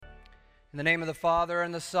In the name of the Father,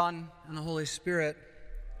 and the Son, and the Holy Spirit.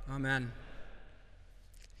 Amen.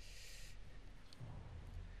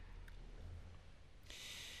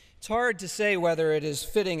 It's hard to say whether it is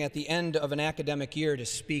fitting at the end of an academic year to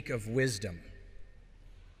speak of wisdom.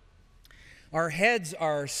 Our heads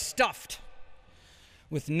are stuffed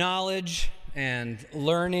with knowledge and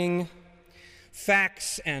learning,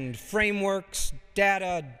 facts and frameworks,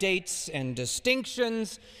 data, dates and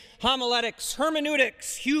distinctions, homiletics,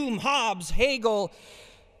 hermeneutics, Hume, Hobbes, Hegel,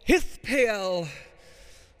 Hithpael,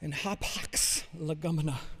 and Hapax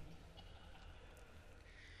legomena.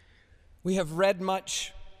 We have read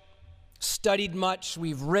much, studied much,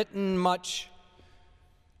 we've written much,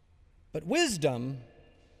 but wisdom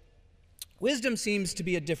seems to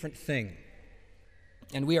be a different thing.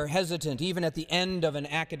 And we are hesitant, even at the end of an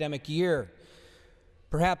academic year,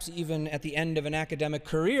 perhaps even at the end of an academic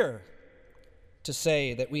career, to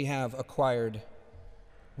say that we have acquired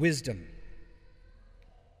wisdom.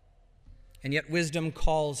 And yet wisdom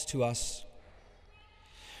calls to us.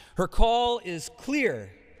 Her call is clear.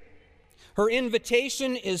 Her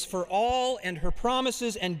invitation is for all, and her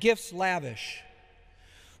promises and gifts lavish.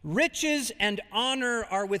 Riches and honor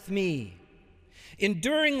are with me,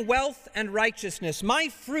 enduring wealth and righteousness. My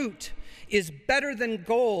fruit is better than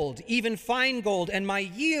gold, even fine gold, and my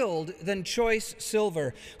yield than choice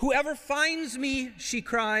silver. Whoever finds me, she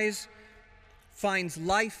cries, finds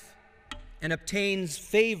life and obtains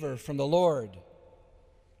favor from the Lord.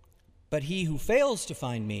 But he who fails to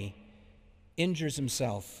find me injures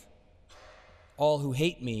himself. All who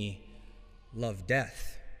hate me love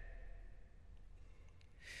death.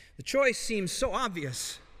 The choice seems so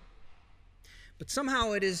obvious, but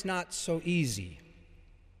somehow it is not so easy.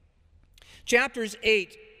 Chapter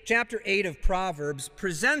 8 of Proverbs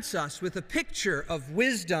presents us with a picture of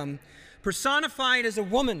wisdom personified as a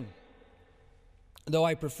woman, though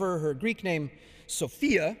I prefer her Greek name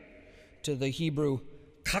Sophia to the Hebrew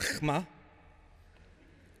Chachma.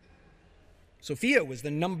 Sophia was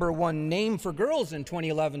the number one name for girls in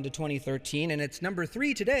 2011 to 2013, and it's number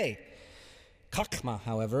 3 today. Chachma,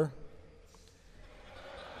 however,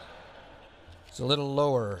 is a little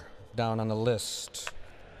lower down on the list.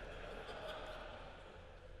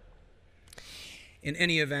 In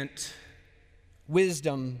any event,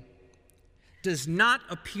 wisdom does not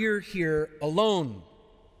appear here alone,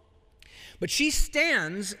 but she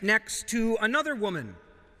stands next to another woman.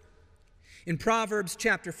 In Proverbs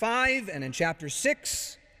chapter 5 and in chapter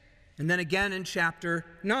 6, and then again in chapter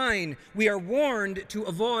 9, we are warned to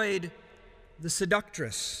avoid the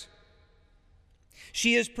seductress.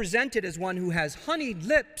 She is presented as one who has honeyed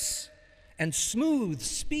lips and smooth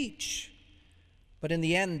speech, but in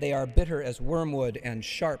the end they are bitter as wormwood and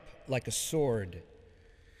sharp like a sword.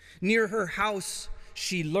 Near her house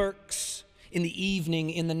she lurks in the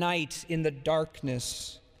evening, in the night, in the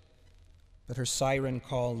darkness, but her siren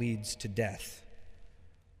call leads to death.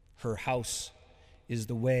 Her house is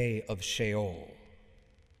the way of Sheol.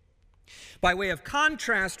 By way of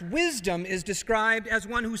contrast, wisdom is described as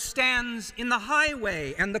one who stands in the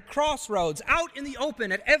highway and the crossroads, out in the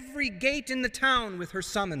open at every gate in the town with her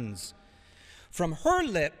summons. From her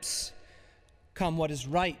lips come what is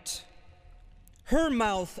right. Her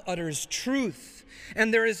mouth utters truth,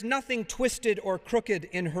 and there is nothing twisted or crooked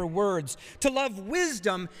in her words. To love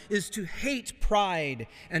wisdom is to hate pride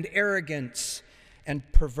and arrogance and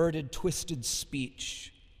perverted, twisted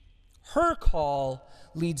speech. Her call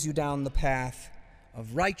leads you down the path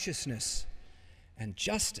of righteousness and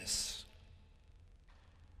justice.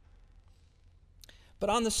 But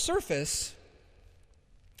on the surface,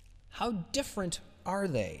 how different are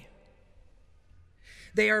they?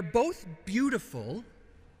 They are both beautiful,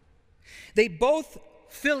 they both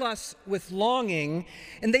fill us with longing,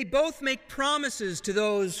 and they both make promises to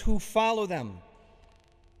those who follow them.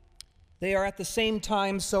 They are at the same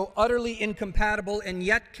time so utterly incompatible and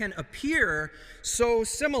yet can appear so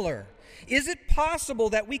similar. Is it possible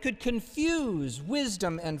that we could confuse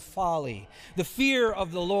wisdom and folly, the fear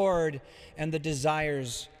of the Lord and the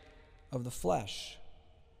desires of the flesh?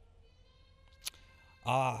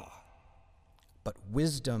 But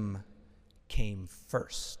wisdom came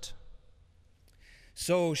first.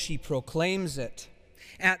 So she proclaims it.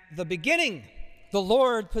 At the beginning, the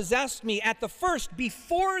Lord possessed me. At the first,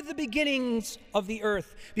 before the beginnings of the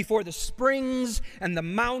earth, before the springs and the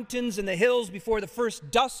mountains and the hills, before the first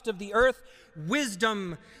dust of the earth,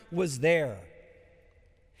 wisdom was there.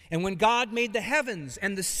 And when God made the heavens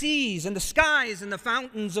and the seas and the skies and the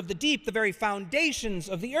fountains of the deep, the very foundations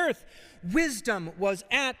of the earth, wisdom was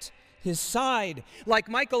at his side. Like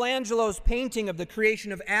Michelangelo's painting of the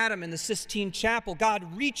creation of Adam in the Sistine Chapel,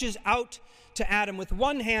 God reaches out to Adam with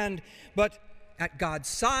one hand, but at God's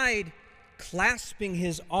side, clasping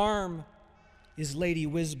his arm, is Lady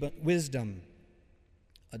Wisdom,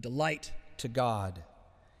 a delight to God,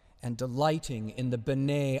 and delighting in the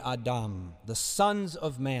B'nai Adam, the sons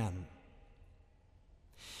of man.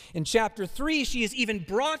 In chapter 3, she is even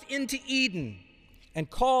brought into Eden and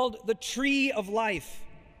called the tree of life.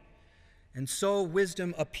 And so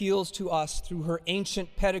wisdom appeals to us through her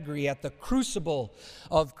ancient pedigree at the crucible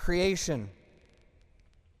of creation.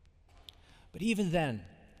 But even then,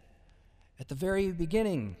 at the very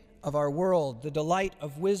beginning of our world, the delight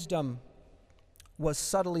of wisdom was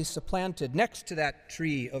subtly supplanted. Next to that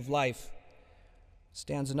tree of life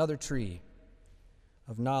stands another tree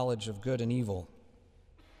of knowledge of good and evil.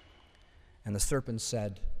 And the serpent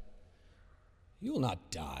said, "You will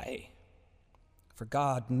not die, for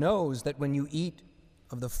God knows that when you eat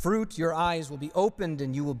of the fruit, your eyes will be opened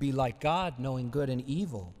and you will be like God, knowing good and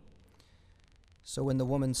evil." So when the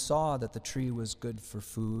woman saw that the tree was good for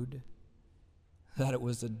food, that it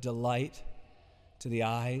was a delight to the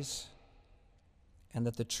eyes, and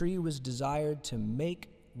that the tree was desired to make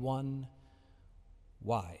one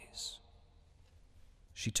wise,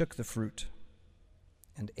 she took the fruit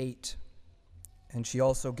and ate, and she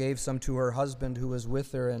also gave some to her husband who was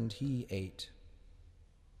with her, and he ate.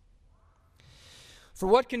 For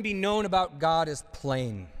what can be known about God is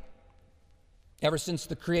plain, ever since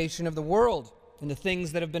the creation of the world and the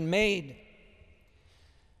things that have been made.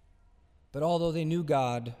 But although they knew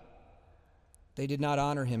God, they did not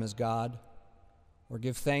honor him as God or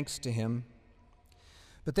give thanks to him.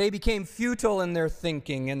 But they became futile in their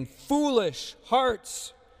thinking, and foolish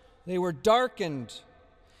hearts they were darkened.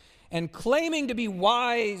 And claiming to be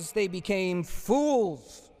wise, they became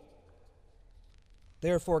fools.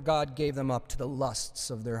 Therefore God gave them up to the lusts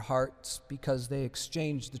of their hearts, because they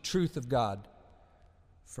exchanged the truth of God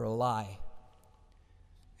for a lie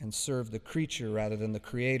and served the creature rather than the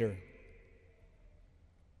Creator.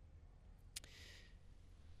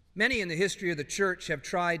 Many in the history of the church have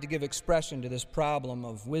tried to give expression to this problem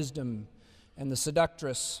of wisdom and the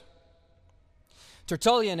seductress.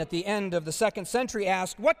 Tertullian at the end of the 2nd century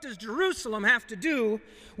asked, "What does Jerusalem have to do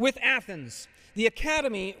with Athens, the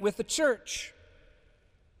academy with the church?"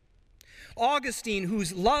 Augustine,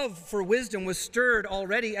 whose love for wisdom was stirred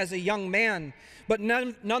already as a young man, but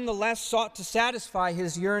nonetheless sought to satisfy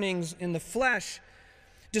his yearnings in the flesh,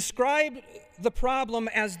 described the problem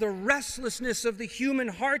as the restlessness of the human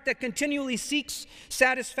heart that continually seeks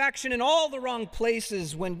satisfaction in all the wrong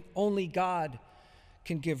places when only God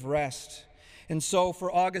can give rest. And so for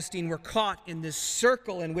Augustine, we're caught in this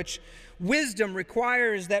circle in which wisdom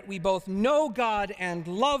requires that we both know God and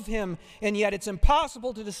love him, and yet it's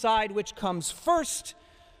impossible to decide which comes first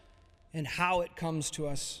and how it comes to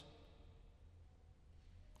us.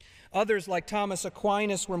 Others, like Thomas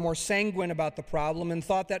Aquinas, were more sanguine about the problem and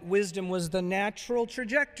thought that wisdom was the natural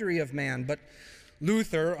trajectory of man. But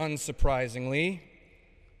Luther, unsurprisingly,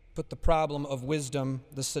 put the problem of wisdom,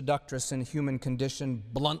 the seductress in human condition,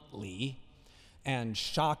 bluntly and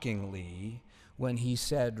shockingly when he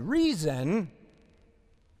said, "Reason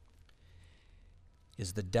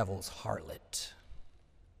is the devil's harlot."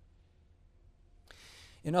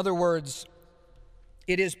 In other words,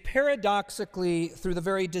 it is paradoxically through the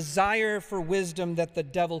very desire for wisdom that the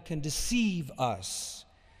devil can deceive us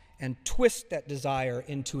and twist that desire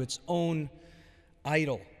into its own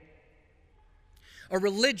idol. A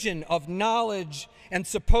religion of knowledge and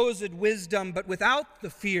supposed wisdom, but without the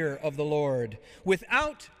fear of the Lord,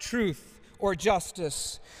 without truth or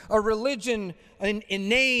justice. A religion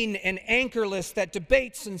inane and anchorless that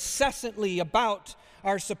debates incessantly about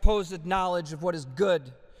our supposed knowledge of what is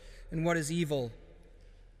good and what is evil,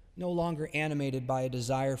 no longer animated by a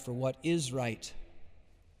desire for what is right,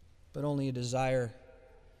 but only a desire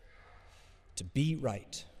to be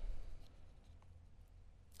right.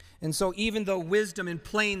 And so even though wisdom in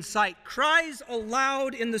plain sight cries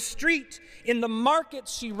aloud in the street, in the market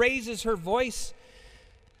she raises her voice,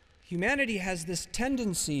 humanity has this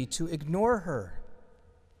tendency to ignore her.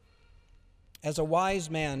 As a wise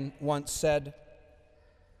man once said,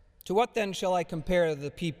 "To what then shall I compare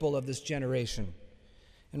the people of this generation?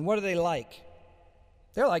 And what are they like?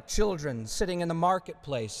 They're like children sitting in the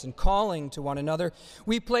marketplace and calling to one another,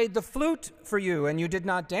 'We played the flute for you, and you did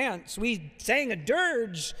not dance. We sang a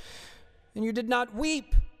dirge, and you did not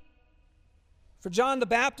weep.' For John the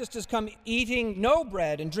Baptist has come eating no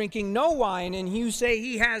bread and drinking no wine, and you say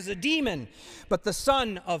he has a demon. But the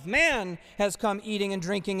Son of Man has come eating and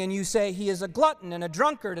drinking, and you say he is a glutton and a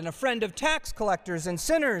drunkard and a friend of tax collectors and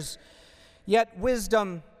sinners. Yet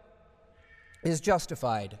wisdom is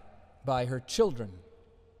justified by her children.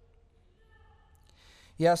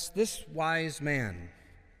 Yes, this wise man,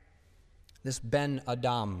 this Ben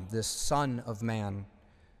Adam, this Son of Man,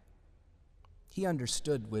 he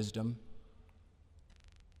understood wisdom.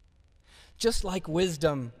 Just like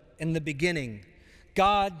wisdom in the beginning,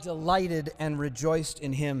 God delighted and rejoiced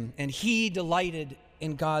in him, and he delighted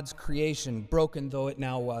in God's creation, broken though it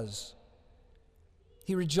now was.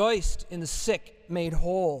 He rejoiced in the sick made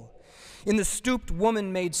whole, in the stooped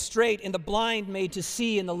woman made straight, in the blind made to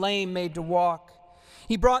see, and the lame made to walk.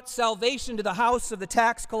 He brought salvation to the house of the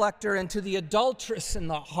tax collector and to the adulteress and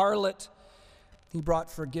the harlot. He brought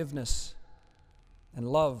forgiveness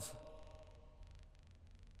and love.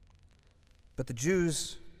 But the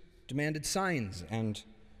Jews demanded signs, and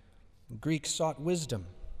the Greeks sought wisdom.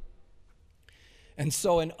 And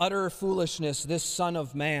so in utter foolishness, this Son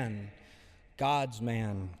of Man, God's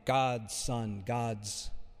Son,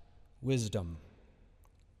 God's wisdom,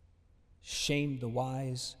 shamed the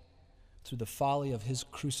wise through the folly of his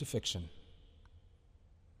crucifixion.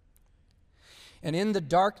 And in the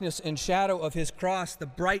darkness and shadow of his cross, the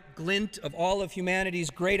bright glint of all of humanity's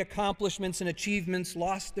great accomplishments and achievements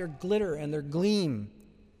lost their glitter and their gleam.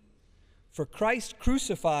 For Christ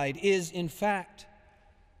crucified is, in fact,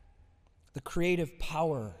 the creative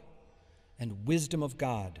power and wisdom of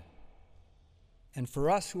God. And for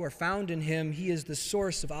us who are found in him, he is the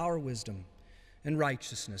source of our wisdom and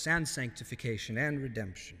righteousness and sanctification and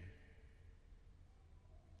redemption.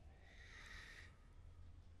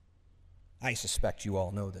 I suspect you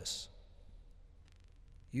all know this.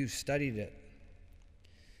 You've studied it.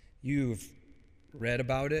 You've read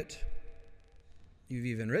about it. You've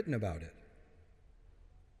even written about it.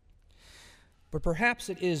 But perhaps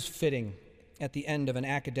it is fitting at the end of an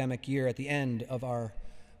academic year, at the end of our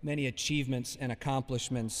many achievements and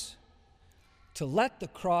accomplishments, to let the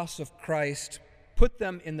cross of Christ put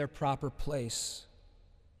them in their proper place.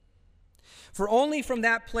 For only from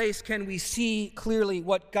that place can we see clearly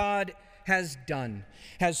what God has done,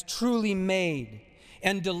 has truly made,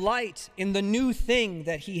 and delight in the new thing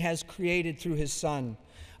that he has created through his Son,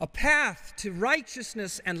 a path to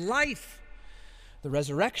righteousness and life, the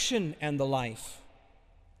resurrection and the life.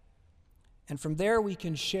 And from there we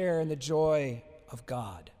can share in the joy of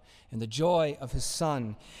God and the joy of his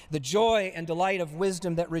Son, the joy and delight of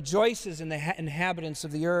wisdom that rejoices in the inhabitants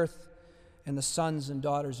of the earth and the sons and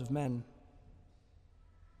daughters of men.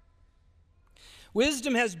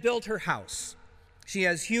 Wisdom has built her house. She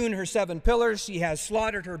has hewn her 7 pillars. She has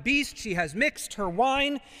slaughtered her beast. She has mixed her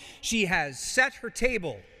wine. She has set her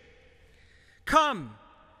table. Come,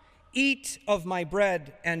 eat of my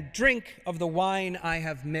bread and drink of the wine I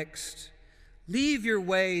have mixed. Leave your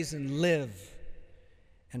ways and live,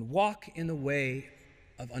 and walk in the way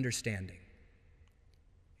of understanding.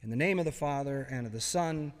 In the name of the Father, and of the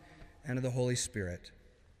Son, and of the Holy Spirit.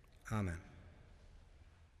 Amen.